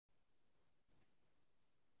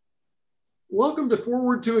Welcome to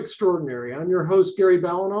Forward to Extraordinary. I'm your host, Gary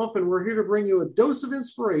Balanoff, and we're here to bring you a dose of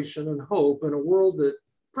inspiration and hope in a world that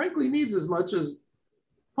frankly needs as much as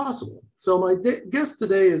possible. So my guest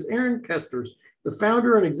today is Erin Koesters, the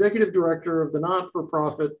founder and executive director of the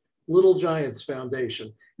not-for-profit Little Giants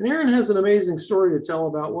Foundation. And Erin has an amazing story to tell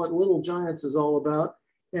about what Little Giants is all about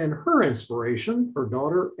and her inspiration, her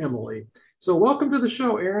daughter, Emily. So welcome to the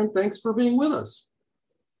show, Erin. Thanks for being with us.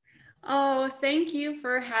 Oh, thank you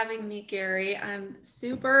for having me, Gary. I'm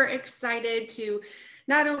super excited to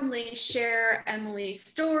not only share Emily's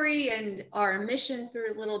story and our mission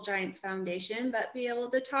through Little Giants Foundation, but be able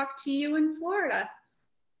to talk to you in Florida.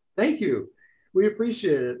 Thank you. We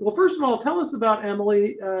appreciate it. Well, first of all, tell us about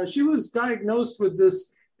Emily. She was diagnosed with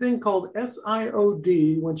this thing called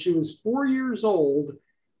SIOD when she was 4 years old.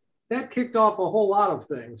 That kicked off a whole lot of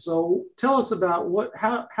things. So tell us about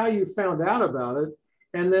how you found out about it,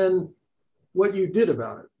 and then what you did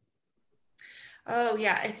about it. Oh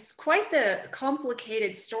yeah, it's quite the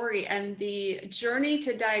complicated story, and the journey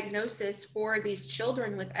to diagnosis for these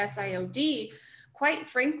children with SIOD, quite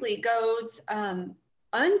frankly, goes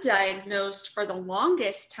undiagnosed for the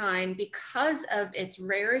longest time because of its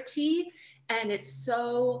rarity, and it's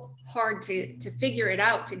so hard to figure it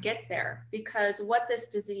out to get there, because what this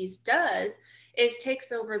disease does is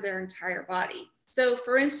takes over their entire body. So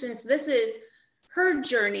for instance, this is her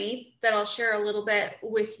journey that I'll share a little bit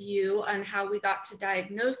with you on how we got to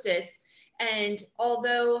diagnosis. And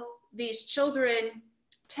although these children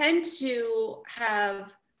tend to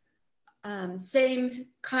have same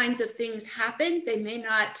kinds of things happen, they may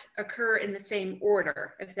not occur in the same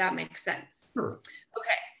order, if that makes sense. Sure.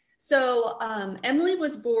 Okay, so Emily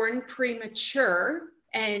was born premature.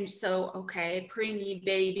 And so, preemie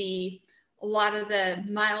baby, a lot of the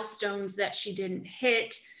milestones that she didn't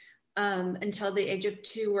hit until the age of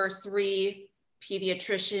 2 or 3,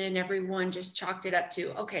 pediatrician, everyone just chalked it up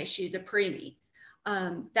to, okay, she's a preemie.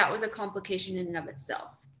 That was a complication in and of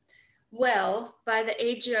itself. Well, by the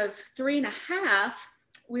age of 3.5,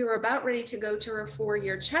 we were about ready to go to her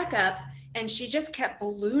 4-year checkup, and she just kept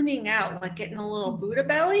ballooning out, like getting a little Buddha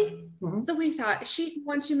belly. Mm-hmm. So we thought, is she eating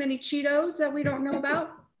one too many Cheetos that we don't know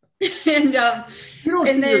about? And you don't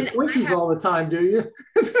eat your Twinkies all the time, do you?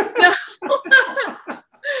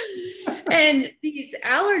 And these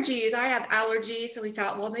allergies, I have allergies. So we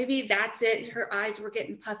thought, well, maybe that's it. Her eyes were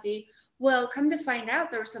getting puffy. Well, come to find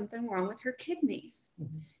out, there was something wrong with her kidneys.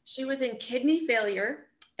 Mm-hmm. She was in kidney failure.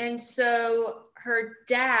 And so her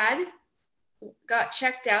dad got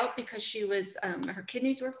checked out because she was, her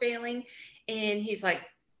kidneys were failing. And he's like,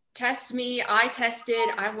 test me. I tested.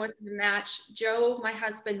 I wasn't a match. Joe, my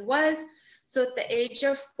husband, was. So at the age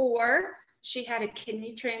of 4, she had a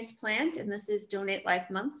kidney transplant, and this is Donate Life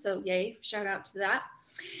Month, so yay, shout out to that.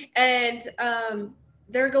 And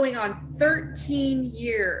they're going on 13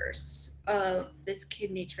 years of this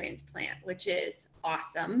kidney transplant, which is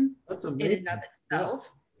awesome. That's amazing. In and of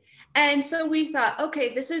itself. Yeah. And so we thought,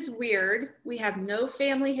 okay, this is weird. We have no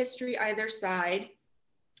family history either side.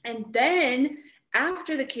 And then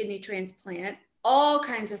after the kidney transplant, all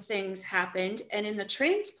kinds of things happened. And in the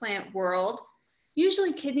transplant world,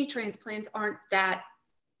 usually kidney transplants aren't that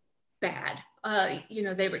bad.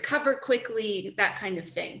 They recover quickly, that kind of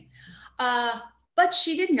thing. But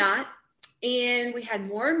she did not. And we had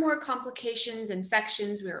more and more complications,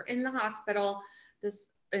 infections. We were in the hospital this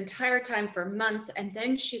entire time for months. And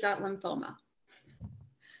then she got lymphoma.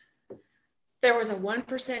 There was a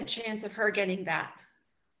 1% chance of her getting that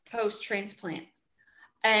post-transplant.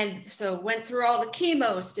 And so went through all the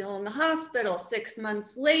chemo, still in the hospital. 6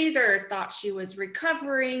 months later, thought she was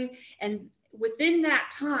recovering. And within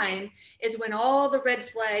that time is when all the red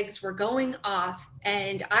flags were going off.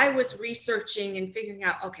 And I was researching and figuring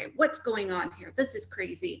out, okay, what's going on here? This is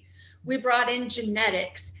crazy. We brought in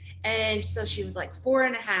genetics. And so she was like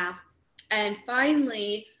 4.5. And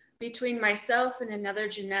finally, between myself and another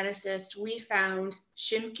geneticist, we found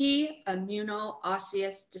Schimke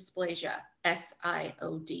immunoosseous dysplasia,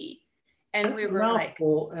 SIOD. And that's we were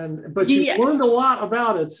mouthful, but you've learned a lot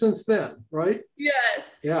about it since then, right?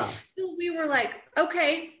 Yes. Yeah. So we were like,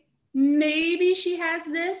 okay, maybe she has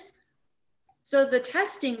this. So the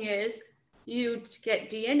testing is you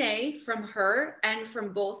get DNA from her and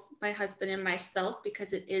from both my husband and myself,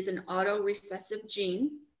 because it is an auto-recessive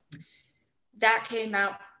gene. That came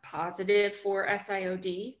out positive for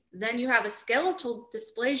SIOD. Then you have a skeletal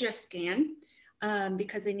dysplasia scan,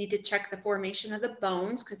 because they need to check the formation of the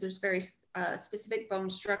bones, because there's very specific bone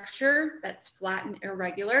structure that's flat and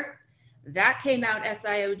irregular. That came out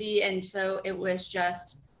SIOD. And so it was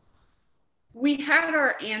just, we had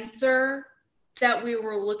our answer that we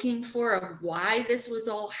were looking for of why this was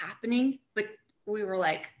all happening, but we were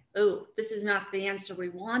like, oh, this is not the answer we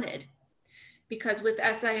wanted. Because with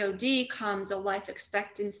SIOD comes a life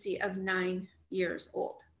expectancy of 9 years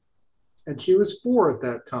old. And she was 4 at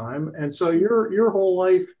that time. And so your whole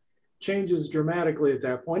life changes dramatically at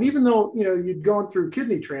that point, even though, you'd gone through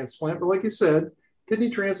kidney transplant, but like you said, kidney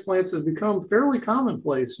transplants have become fairly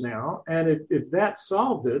commonplace now. And if that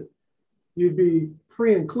solved it, you'd be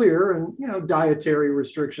free and clear, and, dietary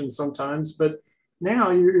restrictions sometimes, but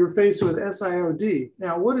now you're faced with SIOD.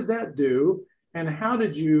 Now, what did that do? And how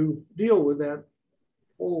did you deal with that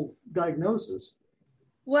whole diagnosis?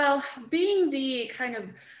 Well, being the kind of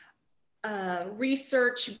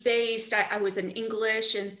research-based, I was an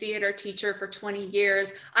English and theater teacher for 20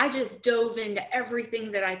 years. I just dove into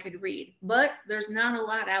everything that I could read, but there's not a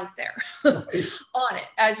lot out there on it,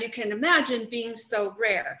 as you can imagine, being so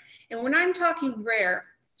rare. And when I'm talking rare,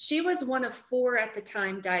 she was one of 4 at the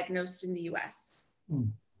time diagnosed in the US.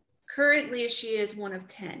 Currently, she is one of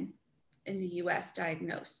 10 in the US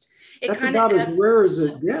diagnosed. That's about as rare as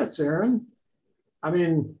it gets, Erin. I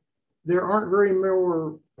mean, there aren't very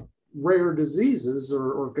more rare diseases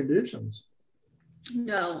or conditions.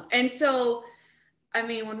 No. And so, I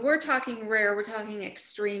mean, when we're talking rare, we're talking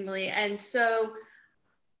extremely. And so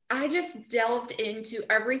I just delved into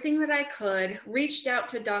everything that I could, reached out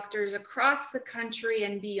to doctors across the country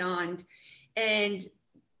and beyond. And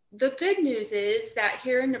the good news is that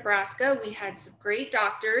here in Nebraska, we had some great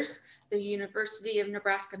doctors, the University of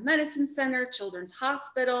Nebraska Medicine Center, Children's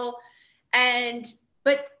Hospital,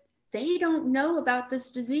 but they don't know about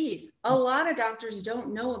this disease. A lot of doctors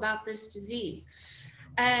don't know about this disease.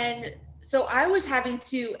 And so I was having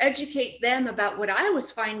to educate them about what I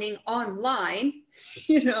was finding online,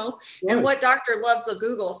 right. And what doctor loves a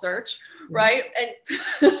Google search, right?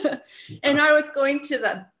 And and I was going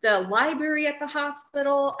to the library at the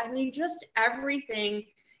hospital. I mean, just everything.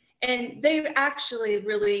 And they actually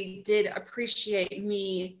really did appreciate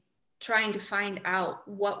me trying to find out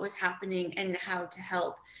what was happening and how to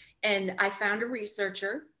help. And I found a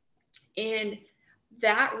researcher, and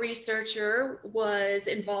that researcher was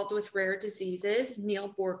involved with rare diseases,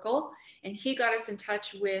 Neil Borkel, and he got us in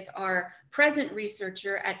touch with our present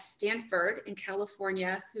researcher at Stanford in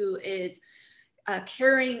California, who is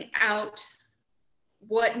carrying out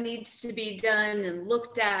what needs to be done and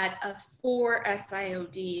looked at for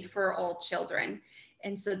SIOD for all children.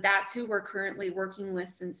 And so that's who we're currently working with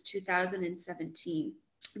since 2017.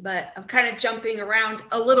 But I'm kind of jumping around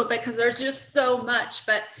a little bit because there's just so much,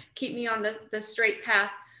 but keep me on the straight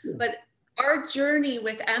path. Yeah. But our journey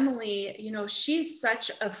with Emily, she's such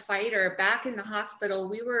a fighter. Back in the hospital,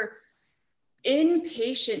 we were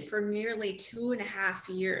inpatient for nearly 2.5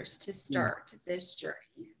 years to start this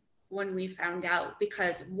journey when we found out,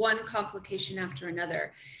 because one complication after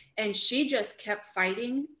another. And she just kept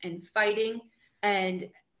fighting and fighting, and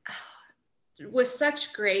with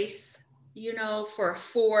such grace, for a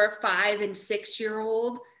 4, 5, and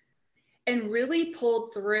 6-year-old, and really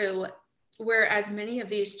pulled through, whereas many of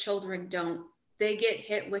these children don't. They get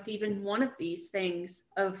hit with even one of these things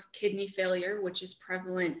of kidney failure, which is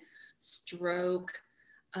prevalent, stroke,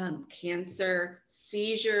 cancer,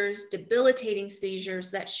 seizures, debilitating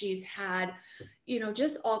seizures that she's had,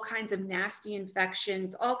 just all kinds of nasty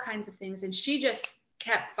infections, all kinds of things. And she just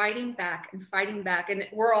kept fighting back. And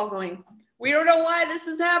we're all going, we don't know why this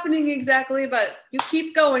is happening exactly, but you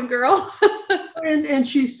keep going, girl. and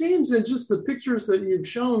she seems, in just the pictures that you've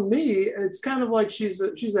shown me, it's kind of like she's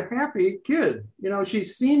a happy kid. She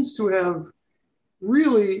seems to have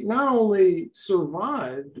really not only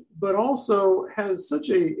survived, but also has such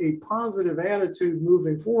a positive attitude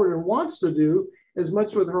moving forward and wants to do as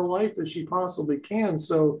much with her life as she possibly can.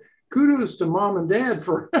 So kudos to mom and dad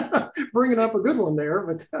for bringing up a good one there.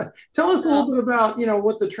 But tell us a little bit about,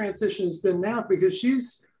 what the transition has been now, because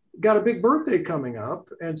she's got a big birthday coming up.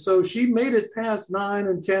 And so she made it past 9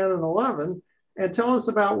 and 10 and 11. And tell us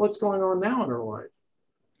about what's going on now in her life.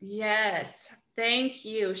 Yes, thank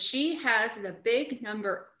you. She has the big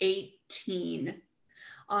number 18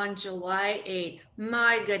 on July 8th.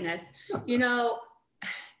 My goodness.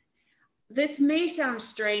 This may sound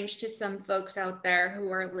strange to some folks out there who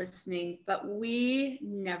are listening, but we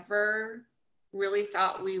never really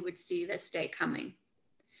thought we would see this day coming.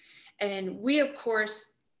 And we, of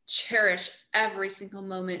course, cherish every single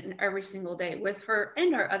moment and every single day with her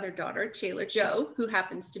and our other daughter, Taylor Jo, who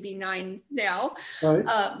happens to be 9 now. Right.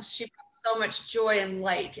 She brought so much joy and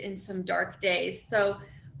light in some dark days.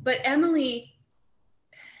 But Emily,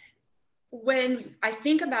 when I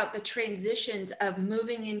think about the transitions of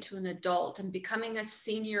moving into an adult and becoming a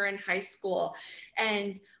senior in high school,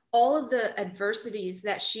 and all of the adversities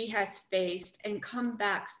that she has faced and come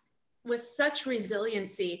back with such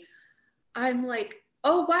resiliency, I'm like,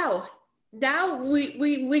 oh, wow. Now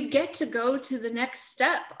we get to go to the next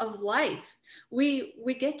step of life. We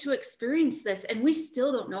get to experience this, and we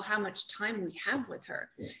still don't know how much time we have with her.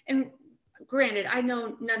 And granted, I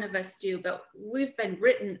know none of us do, but we've been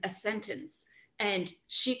written a sentence, and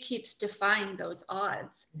she keeps defying those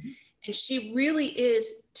odds. And she really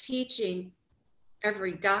is teaching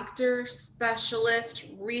every doctor, specialist,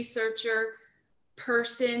 researcher,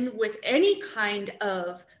 person with any kind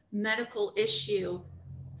of medical issue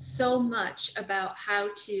so much about how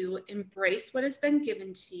to embrace what has been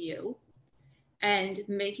given to you and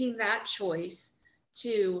making that choice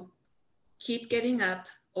to keep getting up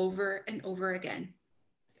over and over again.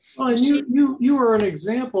 Well, and you are an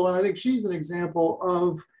example, and I think she's an example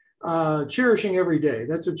of cherishing every day.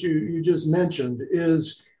 That's what you just mentioned,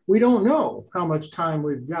 is we don't know how much time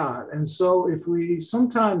we've got. And so if we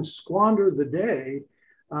sometimes squander the day,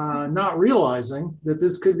 not realizing that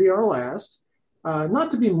this could be our last, not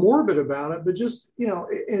to be morbid about it, but just,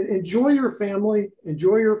 enjoy your family,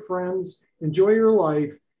 enjoy your friends, enjoy your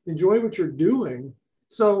life, enjoy what you're doing.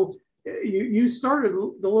 So you started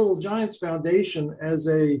the Little Giants Foundation as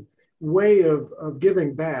a way of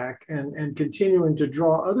giving back and continuing to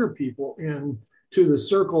draw other people in to the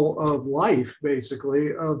circle of life,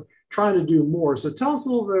 basically, of trying to do more. So tell us a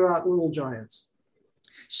little bit about Little Giants.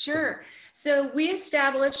 Sure. So we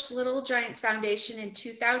established Little Giants Foundation in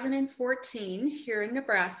 2014 here in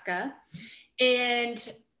Nebraska.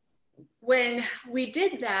 And when we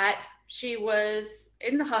did that, she was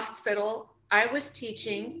in the hospital. I was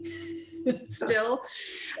teaching still.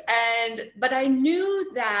 But I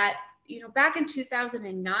knew that, back in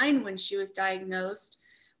 2009, when she was diagnosed,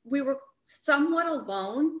 we were somewhat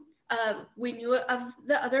alone. We knew of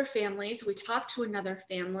the other families. We talked to another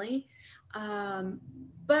family.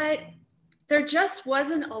 But there just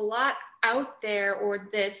wasn't a lot out there, or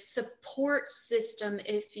this support system,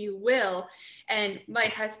 if you will. And my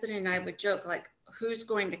husband and I would joke, like, who's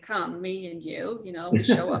going to come? Me and you, we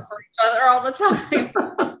show up for each other all the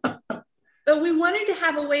time. But we wanted to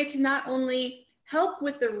have a way to not only help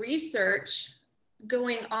with the research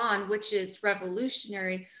going on, which is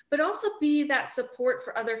revolutionary, but also be that support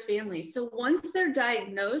for other families. So once they're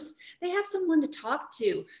diagnosed, they have someone to talk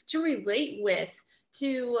to relate with,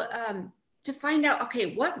 to find out,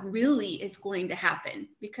 okay, what really is going to happen,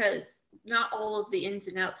 because not all of the ins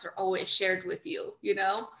and outs are always shared with you,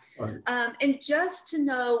 Right. And just to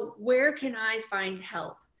know, where can I find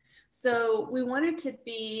help? So we wanted to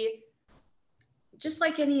be just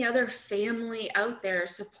like any other family out there,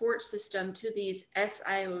 support system to these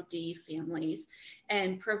SIOD families,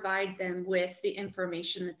 and provide them with the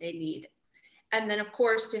information that they need. And then, of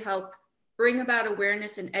course, to help bring about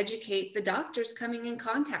awareness and educate the doctors coming in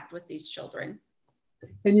contact with these children.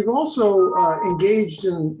 And you've also engaged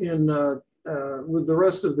in with the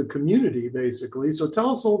rest of the community, basically. So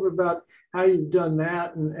tell us a little bit about how you've done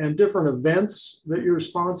that, and different events that you're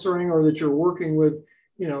sponsoring, or that you're working with,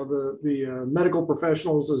 the medical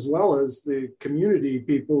professionals, as well as the community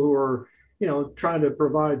people who are, trying to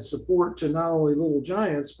provide support to not only Little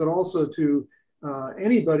Giants, but also to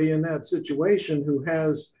anybody in that situation who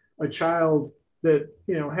has a child that,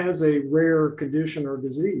 has a rare condition or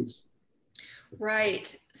disease.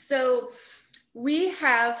 Right. So we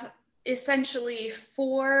have essentially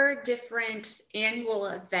 4 different annual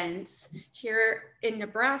events here in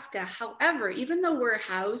Nebraska. However, even though we're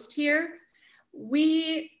housed here,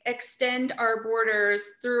 we extend our borders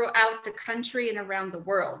throughout the country and around the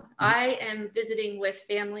world. I am visiting with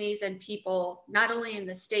families and people, not only in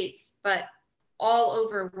the States, but all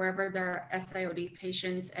over, wherever there are SIOD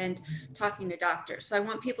patients, and talking to doctors. So I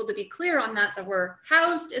want people to be clear on that we're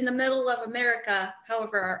housed in the middle of America.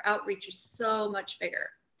 However, our outreach is so much bigger.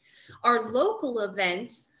 Our local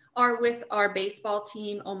events are with our baseball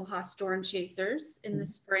team, Omaha Storm Chasers, in the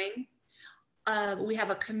spring. We have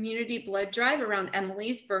a community blood drive around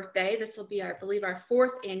Emily's birthday. This will be, I believe, our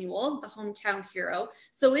 4th annual, the Hometown Hero.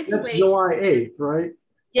 So it's That's July 8th, right?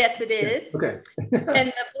 Yes, it is. Okay. And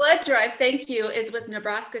the blood drive, thank you, is with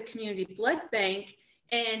Nebraska Community Blood Bank,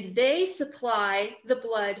 and they supply the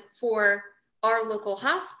blood for our local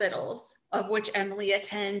hospitals, of which Emily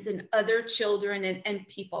attends, and other children and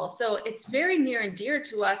people. So it's very near and dear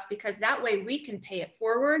to us, because that way we can pay it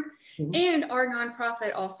forward. Mm-hmm. And our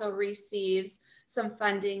nonprofit also receives some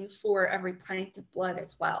funding for every pint of blood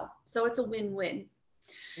as well. So it's a win-win.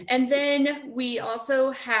 And then we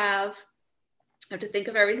also have, I have to think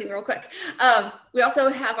of everything real quick. We also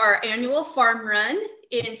have our annual farm run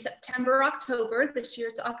in September, October. This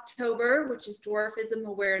year's October, which is Dwarfism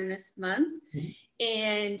Awareness Month.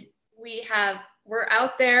 And we're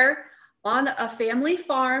out there on a family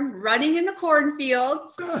farm running in the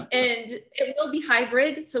cornfields, and it will be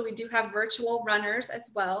hybrid. So we do have virtual runners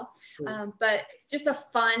as well. But it's just a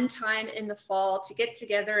fun time in the fall to get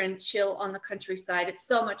together and chill on the countryside. It's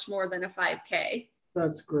so much more than a 5K.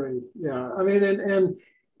 That's great. Yeah. I mean, and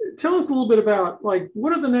tell us a little bit about, like,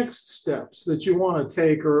 what are the next steps that you want to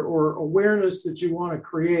take, or awareness that you want to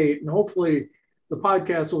create? And hopefully the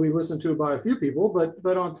podcast will be listened to by a few people,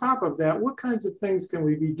 but on top of that, what kinds of things can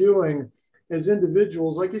we be doing as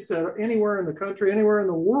individuals, like you said, anywhere in the country, anywhere in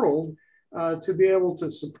the world, to be able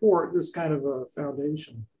to support this kind of a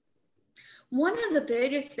foundation? One of the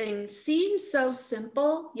biggest things, seems so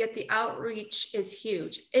simple, yet the outreach is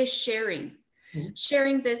huge, is sharing.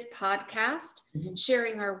 Sharing this podcast,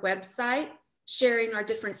 sharing our website, sharing our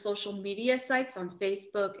different social media sites on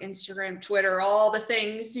Facebook, Instagram, Twitter, all the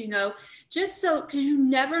things, just so, because you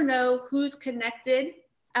never know who's connected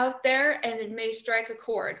out there, and it may strike a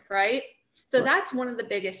chord, right? So that's one of the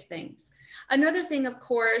biggest things. Another thing, of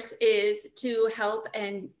course, is to help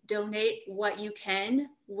and donate what you can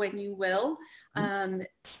when you will.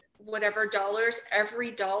 Whatever dollars,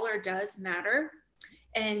 every dollar does matter.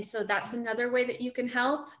 And so that's another way that you can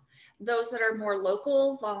help. Those that are more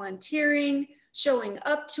local, volunteering, showing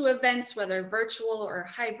up to events, whether virtual or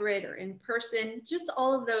hybrid or in person, just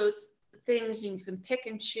all of those things you can pick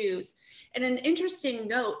and choose. And an interesting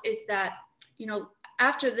note is that,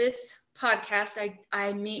 after this podcast,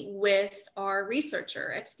 I meet with our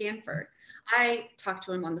researcher at Stanford. I talk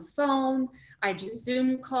to him on the phone. I do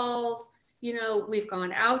Zoom calls. We've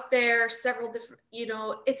gone out there, several different,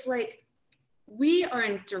 it's like, we are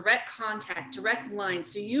in direct contact, direct line.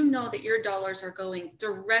 So that your dollars are going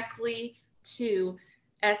directly to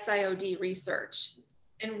SIOD research.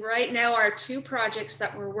 And right now, our two projects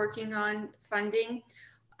that we're working on funding,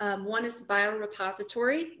 one is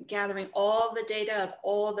biorepository, gathering all the data of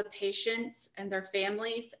all the patients and their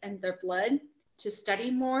families and their blood to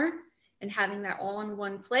study more and having that all in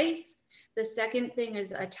one place. The second thing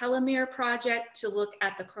is a telomere project to look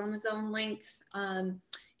at the chromosome length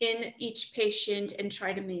in each patient and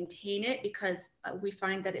try to maintain it, because we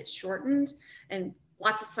find that it's shortened, and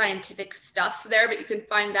lots of scientific stuff there, but you can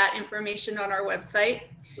find that information on our website.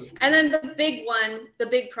 And then the big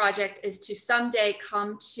project is to someday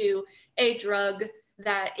come to a drug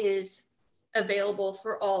that is available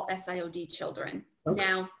for all SIOD children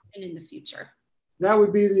now and in the future. That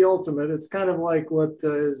would be the ultimate. It's kind of like what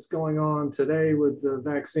is going on today with the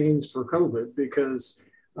vaccines for COVID, because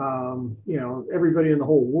everybody in the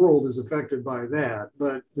whole world is affected by that.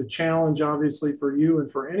 But the challenge, obviously, for you and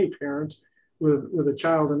for any parent with a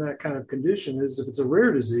child in that kind of condition is, if it's a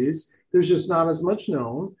rare disease, there's just not as much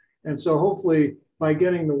known. And so hopefully by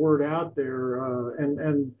getting the word out there,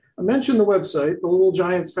 and I mentioned the website,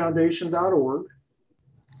 thelittlegiantsfoundation.org.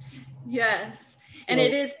 Yes. So, and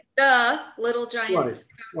it is the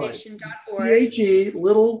littlegiantsfoundation.org. THE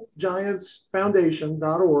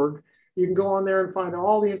littlegiantsfoundation.org. You can go on there and find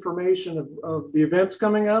all the information of the events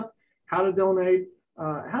coming up, how to donate,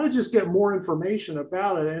 how to just get more information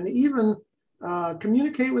about it, and even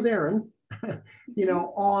communicate with Erin,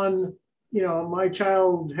 on, my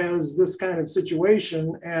child has this kind of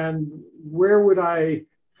situation, and where would I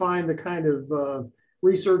find the kind of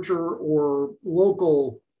researcher or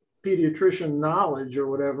local pediatrician knowledge or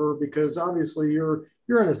whatever, because obviously you're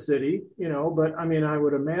in a city, but I mean, I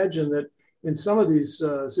would imagine that in some of these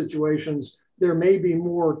situations, there may be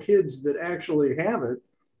more kids that actually have it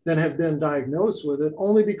than have been diagnosed with it,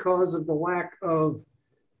 only because of the lack of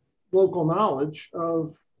local knowledge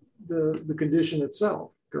of the condition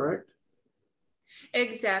itself, correct?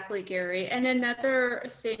 Exactly, Gary. And another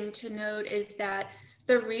thing to note is that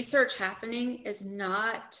the research happening is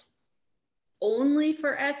not only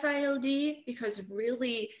for SIOD, because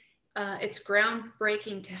really it's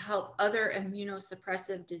groundbreaking to help other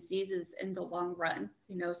immunosuppressive diseases in the long run.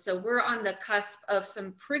 So we're on the cusp of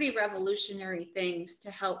some pretty revolutionary things to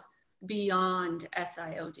help beyond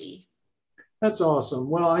SIOD. That's awesome.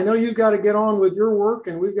 Well, I know you've got to get on with your work,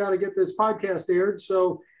 and we've got to get this podcast aired.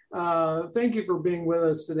 So thank you for being with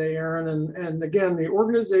us today, Erin. And again, the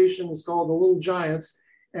organization is called The Little Giants,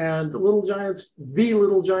 and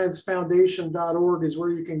thelittlegiantsfoundation.org is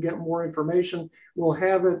where you can get more information. We'll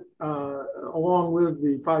have it along with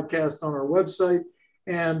the podcast on our website.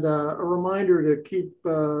 And a reminder to keep,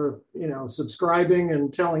 subscribing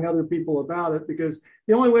and telling other people about it, because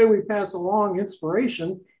the only way we pass along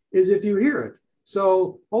inspiration is if you hear it.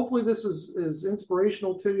 So hopefully this is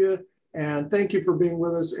inspirational to you. And thank you for being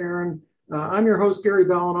with us, Erin. I'm your host, Gary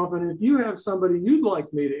Balanoff, and if you have somebody you'd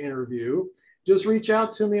like me to interview, just reach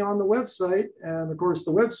out to me on the website. And of course,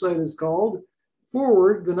 the website is called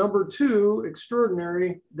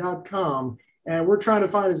extraordinary.com. And we're trying to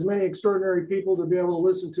find as many extraordinary people to be able to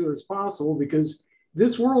listen to as possible, because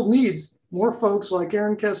this world needs more folks like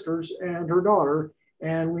Erin Koesters and her daughter.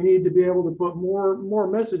 And we need to be able to put more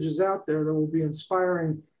messages out there that will be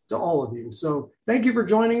inspiring to all of you. So thank you for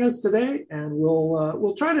joining us today, and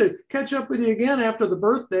we'll try to catch up with you again after the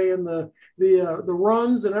birthday and the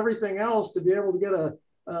runs and everything else to be able to get a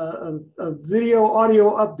video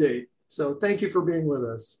audio update. So thank you for being with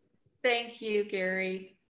us. Thank you, Gary.